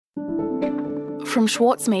From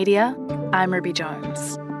Schwartz Media, I'm Ruby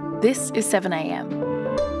Jones. This is 7am.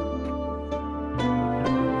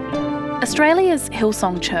 Australia's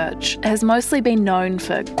Hillsong Church has mostly been known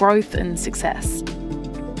for growth and success.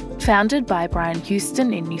 Founded by Brian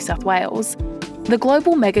Houston in New South Wales, the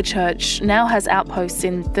global megachurch now has outposts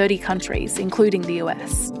in 30 countries, including the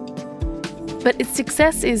US. But its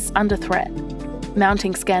success is under threat.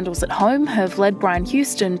 Mounting scandals at home have led Brian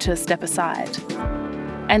Houston to step aside.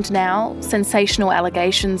 And now, sensational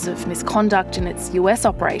allegations of misconduct in its US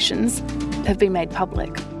operations have been made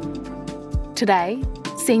public. Today,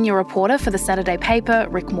 senior reporter for the Saturday paper,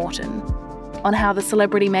 Rick Morton, on how the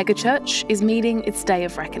celebrity megachurch is meeting its day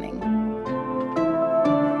of reckoning.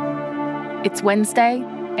 It's Wednesday,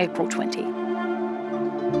 April 20.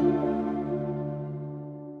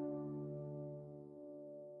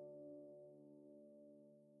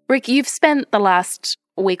 Rick, you've spent the last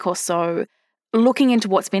week or so looking into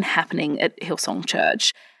what's been happening at Hillsong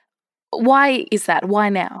Church. Why is that? Why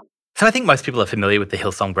now? So I think most people are familiar with the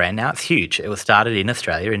Hillsong brand now. It's huge. It was started in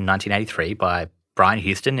Australia in 1983 by Brian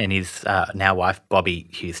Houston and his now wife, Bobby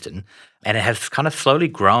Houston. And it has kind of slowly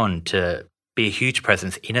grown to be a huge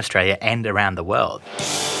presence in Australia and around the world.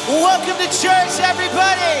 Welcome to church,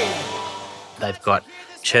 everybody! They've got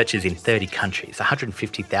churches in 30 countries,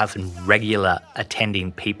 150,000 regular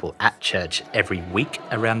attending people at church every week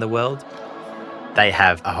around the world. They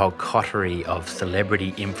have a whole coterie of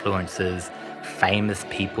celebrity influencers, famous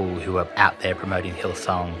people who are out there promoting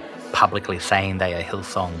Hillsong, publicly saying they are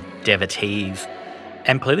Hillsong devotees,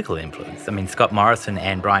 and political influence. I mean, Scott Morrison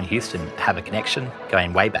and Brian Houston have a connection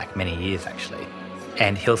going way back, many years actually.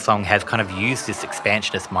 And Hillsong has kind of used this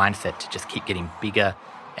expansionist mindset to just keep getting bigger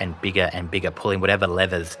and bigger and bigger, pulling whatever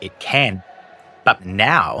levers it can. But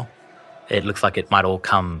now it looks like it might all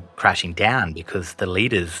come crashing down because the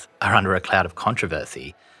leaders are under a cloud of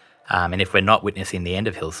controversy. And if we're not witnessing the end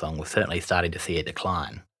of Hillsong, we're certainly starting to see a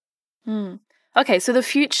decline. Okay, so the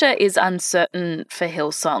future is uncertain for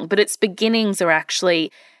Hillsong, but its beginnings are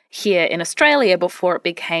actually here in Australia before it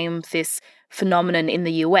became this phenomenon in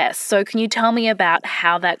the US. So can you tell me about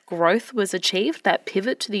how that growth was achieved, that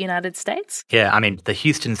pivot to the United States? Yeah, I mean, the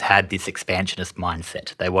Houstons had this expansionist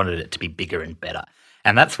mindset. They wanted it to be bigger and better.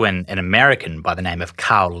 And that's when an American by the name of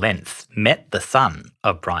Carl Lentz met the son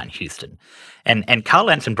of Brian Houston. And Carl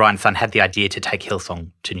Lentz and Brian's son had the idea to take Hillsong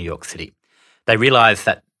to New York City. They realised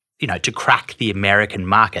that, to crack the American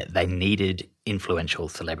market, they needed influential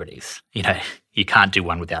celebrities. You can't do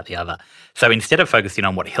one without the other. So instead of focusing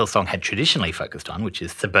on what Hillsong had traditionally focused on, which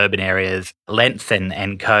is suburban areas, Lentz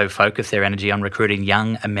and co focused their energy on recruiting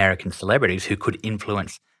young American celebrities who could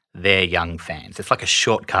influence their young fans. It's like a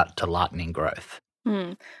shortcut to lightning growth.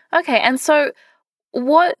 Okay, and so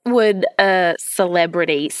what would a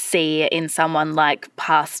celebrity see in someone like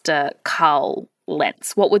Pastor Carl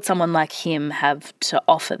Lentz? What would someone like him have to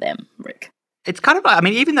offer them, Rick? It's kind of,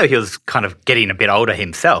 even though he was kind of getting a bit older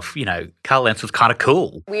himself, Carl Lentz was kind of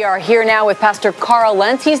cool. We are here now with Pastor Carl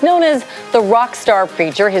Lentz. He's known as the rock star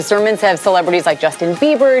preacher. His sermons have celebrities like Justin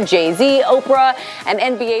Bieber, Jay-Z, Oprah, and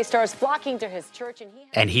NBA stars flocking to his church.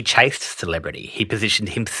 And he chased celebrity. He positioned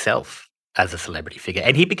himself as a celebrity figure,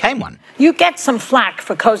 and he became one. You get some flack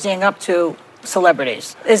for cozying up to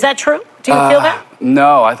celebrities. Is that true? Do you feel that?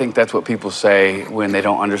 No, I think that's what people say when they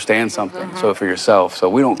don't understand something. So for yourself. So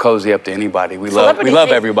we don't cozy up to anybody. We love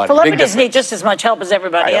everybody. Celebrities need just as much help as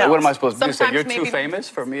everybody else. What am I supposed to do? Say you're too famous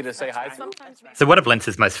for me to say hi to? So one of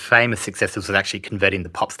Lentz's most famous successes was actually converting the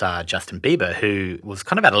pop star Justin Bieber, who was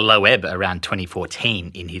kind of at a low ebb around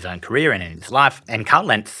 2014 in his own career and in his life. And Carl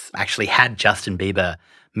Lentz actually had Justin Bieber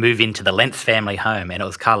move into the Lentz family home, and it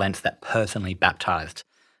was Carl Lentz that personally baptized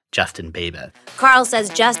Justin Bieber. Carl says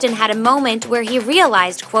Justin had a moment where he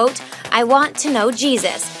realized, quote, "I want to know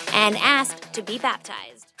Jesus," and asked to be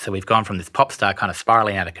baptized. So we've gone from this pop star kind of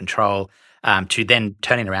spiraling out of control to then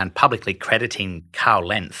turning around publicly crediting Carl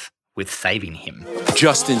Lentz with saving him.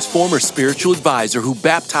 Justin's former spiritual advisor who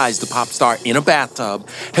baptized the pop star in a bathtub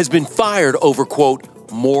has been fired over, quote,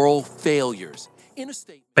 moral failures.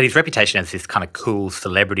 But his reputation as this kind of cool,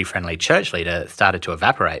 celebrity-friendly church leader started to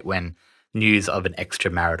evaporate when news of an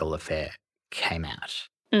extramarital affair came out.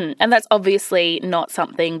 And that's obviously not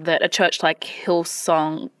something that a church like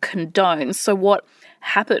Hillsong condones. So what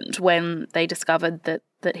happened when they discovered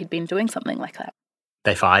that he'd been doing something like that?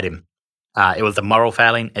 They fired him. It was a moral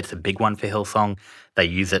failing. It's a big one for Hillsong. They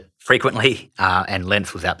use it frequently, and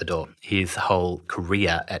Lentz was out the door. His whole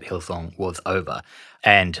career at Hillsong was over.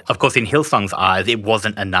 And, of course, in Hillsong's eyes, it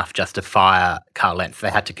wasn't enough just to fire Carl Lentz. They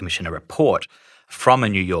had to commission a report from a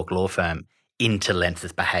New York law firm into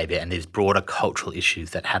Lentz's behaviour and these broader cultural issues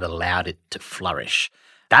that had allowed it to flourish.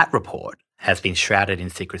 that report has been shrouded in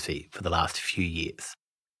secrecy for the last few years.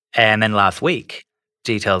 And then last week,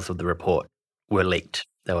 details of the report were leaked.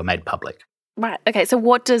 They were made public. Right. Okay, so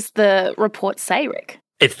what does the report say, Rick?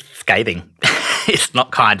 It's scathing. It's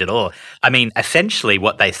not kind at all. I mean, essentially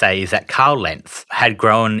what they say is that Carl Lentz had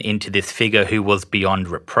grown into this figure who was beyond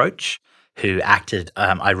reproach, who acted,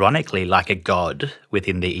 ironically, like a god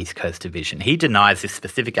within the East Coast Division. He denies this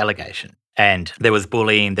specific allegation. And there was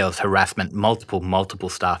bullying, there was harassment. Multiple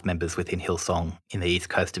staff members within Hillsong in the East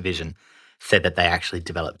Coast Division said that they actually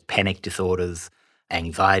developed panic disorders,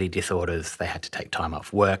 anxiety disorders. They had to take time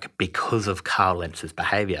off work because of Carl Lentz's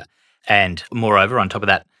behaviour. And moreover, on top of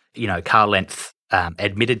that, Carl Lentz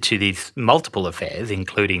admitted to these multiple affairs,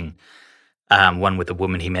 including one with a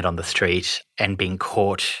woman he met on the street and being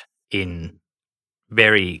caught in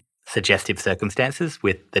very suggestive circumstances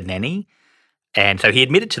with the nanny. And so he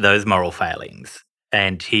admitted to those moral failings.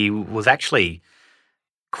 And he was actually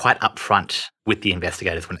quite upfront with the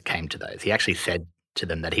investigators when it came to those. He actually said to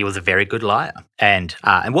them that he was a very good liar. And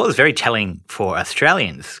what was very telling for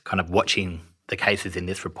Australians kind of watching the cases in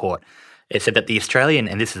this report, it said that the Australian,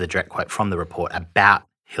 and this is a direct quote from the report about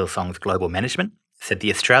Hillsong's global management, said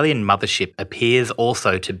the Australian mothership appears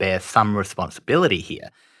also to bear some responsibility here,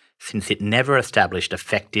 since it never established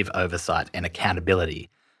effective oversight and accountability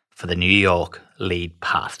for the New York lead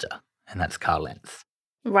pastor, and that's Carl Lentz.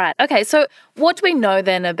 Right. Okay, so what do we know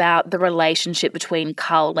then about the relationship between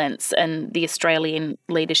Carl Lentz and the Australian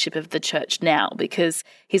leadership of the church now? Because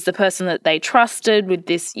he's the person that they trusted with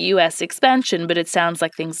this US expansion, but it sounds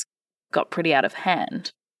like things got pretty out of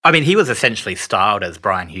hand. I mean, he was essentially styled as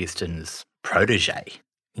Brian Houston's protege.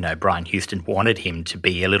 Brian Houston wanted him to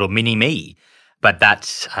be a little mini-me, but that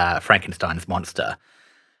Frankenstein's monster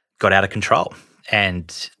got out of control.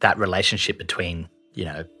 And that relationship between,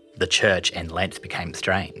 the church and Lentz became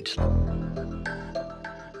strained.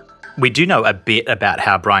 We do know a bit about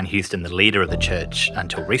how Brian Houston, the leader of the church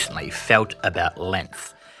until recently, felt about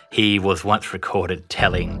Lentz. He was once recorded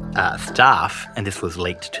telling staff, and this was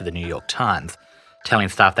leaked to the New York Times, telling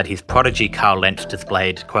staff that his prodigy Carl Lentz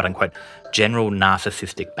displayed, quote-unquote, general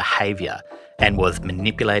narcissistic behaviour and was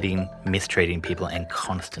manipulating, mistreating people and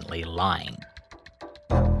constantly lying.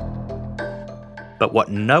 But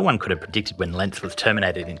what no one could have predicted when Lentz was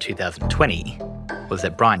terminated in 2020 was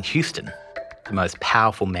that Brian Houston, the most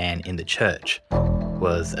powerful man in the church,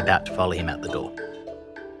 was about to follow him out the door.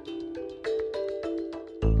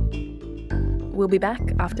 We'll be back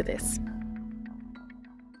after this.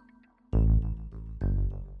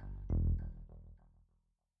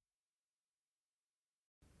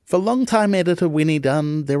 For longtime editor Winnie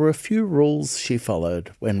Dunn, there were a few rules she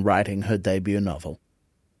followed when writing her debut novel.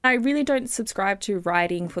 I really don't subscribe to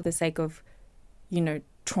writing for the sake of,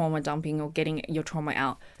 trauma dumping or getting your trauma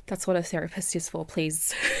out. That's what a therapist is for,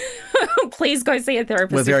 please. Please go see a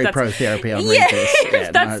therapist. We're very pro-therapy on Read This.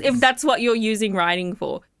 If that's what you're using writing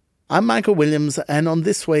for. I'm Michael Williams, and on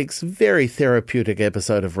this week's very therapeutic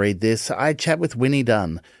episode of Read This, I chat with Winnie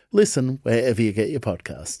Dunn. Listen wherever you get your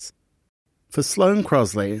podcasts. For Sloane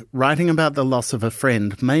Crosley, writing about the loss of a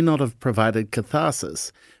friend may not have provided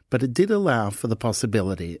catharsis, but it did allow for the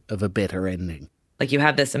possibility of a better ending. Like, you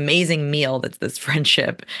have this amazing meal that's this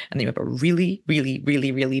friendship, and then you have a really, really,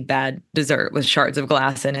 really, really bad dessert with shards of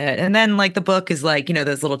glass in it. And then, the book is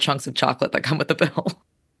those little chunks of chocolate that come with the bill.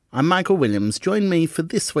 I'm Michael Williams. Join me for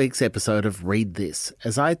this week's episode of Read This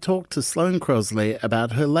as I talk to Sloane Crosley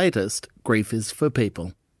about her latest, Grief is for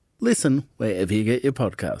People. Listen wherever you get your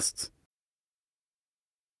podcasts.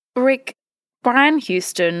 Rick, Brian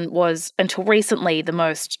Houston was, until recently, the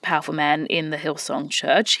most powerful man in the Hillsong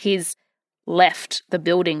Church. He's left the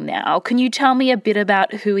building now. Can you tell me a bit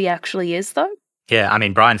about who he actually is, though? Yeah, I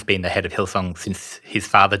mean, Brian's been the head of Hillsong since his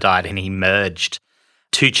father died, and he merged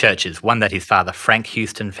two churches, one that his father, Frank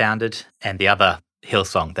Houston, founded, and the other,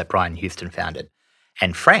 Hillsong, that Brian Houston founded.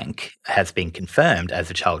 And Frank has been confirmed as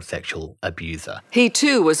a child sexual abuser. He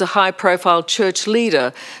too was a high-profile church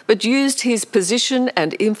leader, but used his position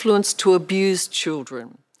and influence to abuse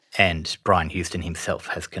children. And Brian Houston himself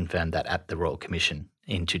has confirmed that at the Royal Commission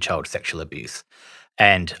into child sexual abuse.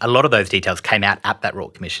 And a lot of those details came out at that Royal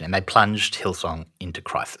Commission, and they plunged Hillsong into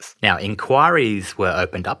crisis. Now, inquiries were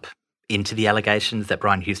opened up into the allegations that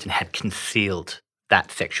Brian Houston had concealed that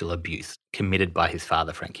sexual abuse committed by his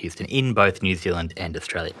father, Frank Houston, in both New Zealand and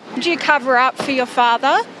Australia. Did you cover up for your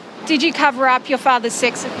father? Did you cover up your father's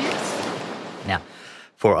sex abuse? Now,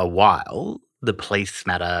 for a while, the police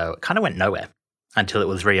matter kind of went nowhere until it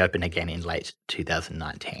was reopened again in late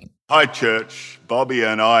 2019. Hi, church. Bobby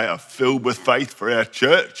and I are filled with faith for our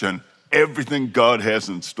church and everything God has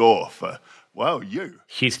in store for, you.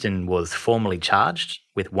 Houston was formally charged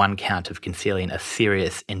with one count of concealing a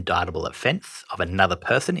serious indictable offence of another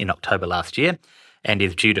person in October last year, and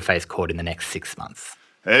is due to face court in the next 6 months.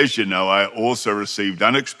 As you know, I also received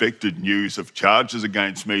unexpected news of charges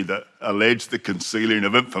against me that allege the concealing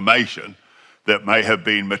of information that may have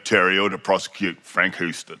been material to prosecute Frank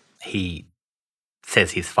Houston. He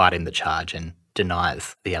says he's fighting the charge and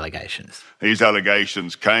denies the allegations. These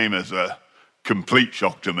allegations came as a complete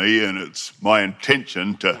shock to me, and it's my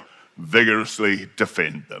intention to vigorously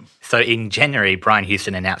defend them. So in January, Brian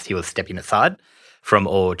Houston announced he was stepping aside from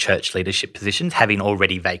all church leadership positions, having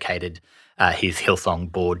already vacated his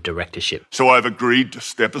Hillsong board directorship. So I've agreed to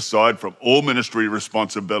step aside from all ministry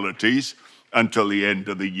responsibilities until the end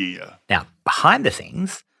of the year. Now, behind the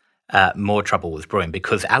scenes, more trouble was brewing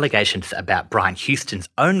because allegations about Brian Houston's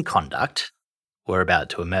own conduct were about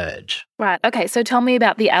to emerge. Right. Okay, so tell me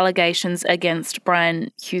about the allegations against Brian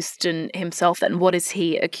Houston himself and what is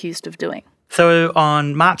he accused of doing? So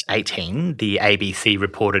on March 18, the ABC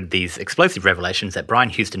reported these explosive revelations that Brian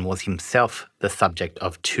Houston was himself the subject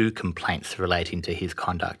of 2 complaints relating to his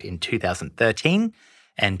conduct in 2013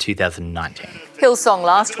 and 2019. Hillsong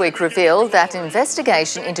last week revealed that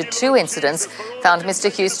investigation into 2 incidents found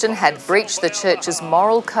Mr. Houston had breached the church's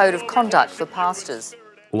moral code of conduct for pastors.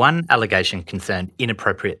 One allegation concerned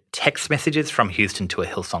inappropriate text messages from Houston to a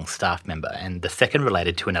Hillsong staff member, and the second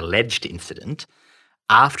related to an alleged incident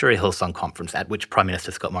after a Hillsong conference at which Prime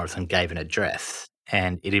Minister Scott Morrison gave an address,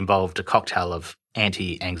 and it involved a cocktail of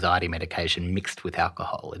anti-anxiety medication mixed with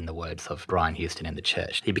alcohol, in the words of Brian Houston in the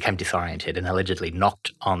church. He became disoriented and allegedly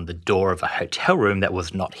knocked on the door of a hotel room that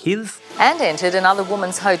was not his. And entered another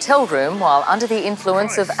woman's hotel room while under the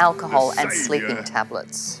influence of alcohol and sleeping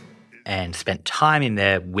tablets. And spent time in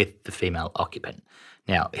there with the female occupant.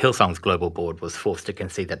 Now, Hillsong's global board was forced to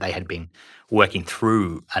concede that they had been working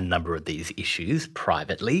through a number of these issues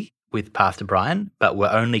privately with Pastor Brian, but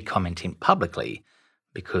were only commenting publicly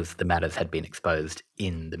because the matters had been exposed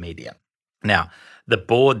in the media. Now, the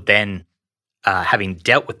board then, having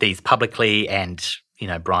dealt with these publicly and,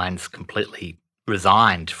 Brian's completely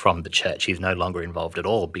resigned from the church, he's no longer involved at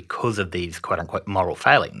all because of these quote-unquote moral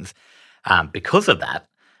failings. Because of that,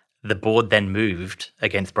 the board then moved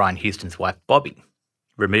against Brian Houston's wife, Bobby,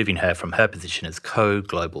 removing her from her position as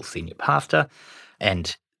co-global senior pastor.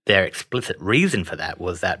 And their explicit reason for that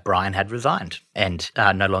was that Brian had resigned and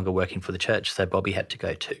no longer working for the church, so Bobby had to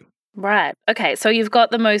go too. Right. Okay, so you've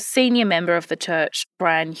got the most senior member of the church,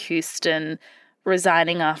 Brian Houston,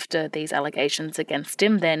 resigning after these allegations against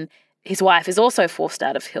him. Then his wife is also forced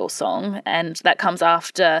out of Hillsong, and that comes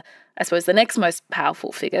after, I suppose, the next most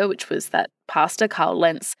powerful figure, which was that pastor, Carl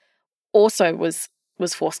Lentz, also was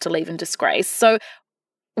forced to leave in disgrace. So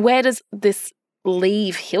where does this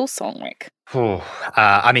leave Hillsong, Rick?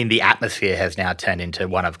 The atmosphere has now turned into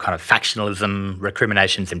one of kind of factionalism,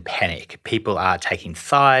 recriminations and panic. People are taking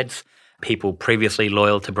sides. People previously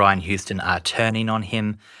loyal to Brian Houston are turning on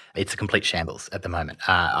him. It's a complete shambles at the moment.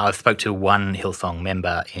 I spoke to one Hillsong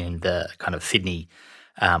member in the kind of Sydney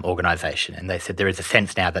organisation, and they said there is a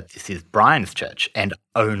sense now that this is Brian's church and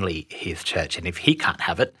only his church, and if he can't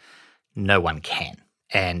have it, no one can.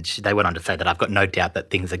 And they went on to say that I've got no doubt that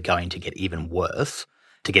things are going to get even worse,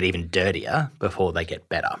 to get even dirtier before they get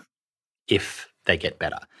better, if they get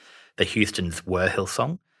better. The Houstons were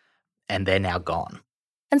Hillsong, and they're now gone.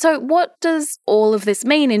 And so what does all of this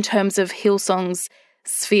mean in terms of Hillsong's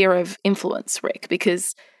sphere of influence, Rick?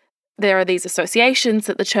 Because there are these associations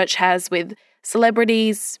that the church has with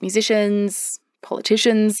celebrities, musicians,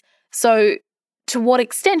 politicians. So to what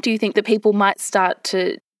extent do you think that people might start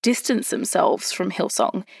to distance themselves from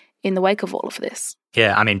Hillsong in the wake of all of this?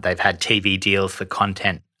 Yeah, they've had TV deals for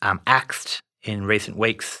content axed in recent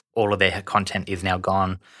weeks. All of their content is now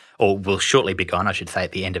gone, or will shortly be gone, I should say,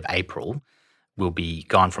 at the end of April, will be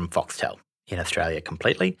gone from Foxtel in Australia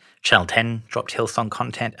completely. Channel 10 dropped Hillsong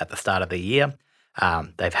content at the start of the year.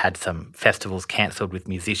 They've had some festivals cancelled with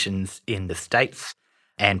musicians in the States.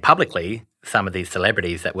 And publicly, some of these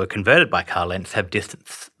celebrities that were converted by Carl Lentz have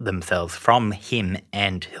distanced themselves from him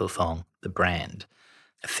and Hillsong, the brand,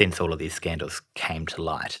 since all of these scandals came to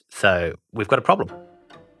light. So we've got a problem.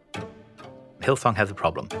 Hillsong has a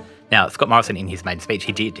problem. Now, Scott Morrison, in his main speech,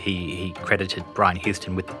 he credited Brian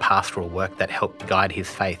Houston with the pastoral work that helped guide his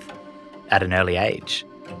faith at an early age.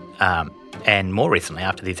 And more recently,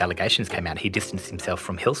 after these allegations came out, he distanced himself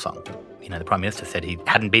from Hillsong. The Prime Minister said he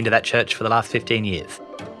hadn't been to that church for the last 15 years.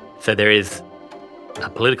 So there is a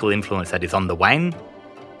political influence that is on the wane.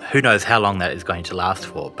 Who knows how long that is going to last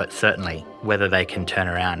for, but certainly whether they can turn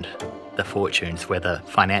around the fortunes, whether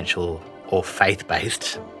financial or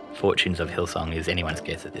faith-based fortunes of Hillsong, is anyone's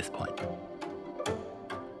guess at this point.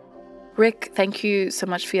 Rick, thank you so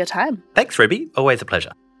much for your time. Thanks, Ruby. Always a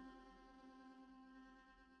pleasure.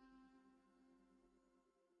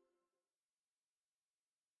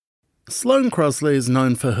 Sloane Crosley is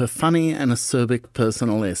known for her funny and acerbic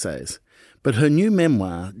personal essays, but her new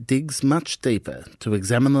memoir digs much deeper to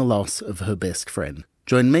examine the loss of her best friend.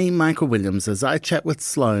 Join me, Michael Williams, as I chat with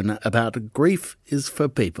Sloane about Grief is for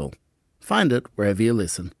People. Find it wherever you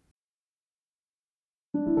listen.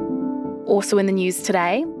 Also in the news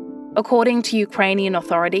today, according to Ukrainian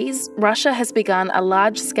authorities, Russia has begun a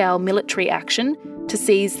large-scale military action to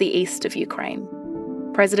seize the east of Ukraine.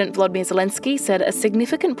 President Volodymyr Zelensky said a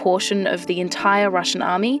significant portion of the entire Russian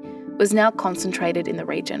army was now concentrated in the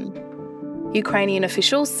region. Ukrainian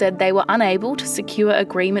officials said they were unable to secure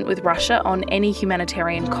agreement with Russia on any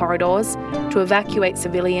humanitarian corridors to evacuate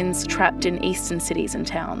civilians trapped in eastern cities and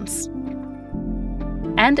towns.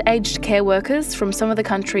 And aged care workers from some of the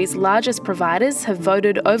country's largest providers have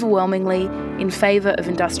voted overwhelmingly in favour of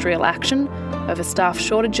industrial action over staff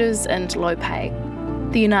shortages and low pay.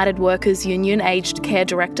 The United Workers' Union Aged Care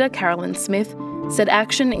Director, Carolyn Smith, said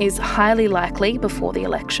action is highly likely before the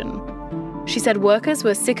election. She said workers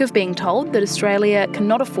were sick of being told that Australia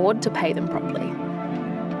cannot afford to pay them properly.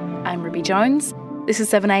 I'm Ruby Jones. This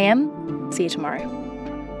is 7am. See you tomorrow.